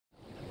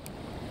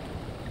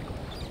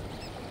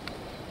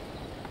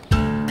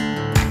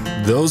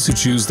Those who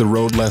choose the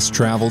road less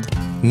traveled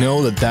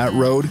know that that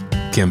road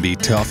can be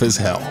tough as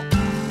hell.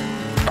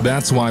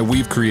 That's why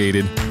we've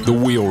created the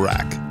Wheel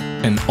Rac,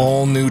 an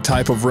all-new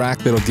type of rack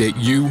that'll get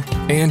you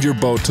and your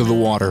boat to the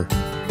water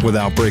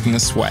without breaking a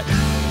sweat.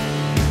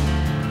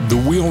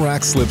 The Wheel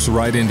Rac slips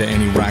right into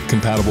any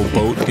rack-compatible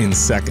boat in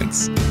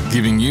seconds,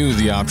 giving you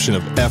the option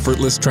of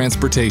effortless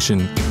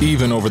transportation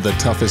even over the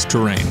toughest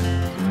terrain.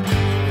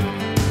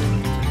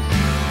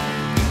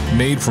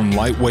 Made from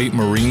lightweight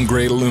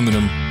marine-grade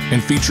aluminum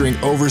and featuring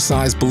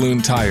oversized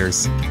balloon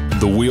tires,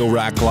 the Wheel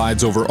Rac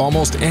glides over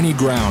almost any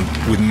ground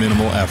with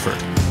minimal effort.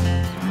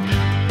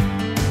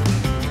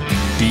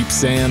 Deep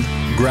sand,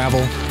 gravel,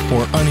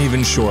 or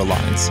uneven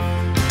shorelines.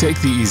 Take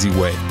the easy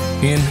way,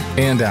 in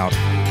and out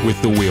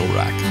with the Wheel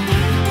Rac.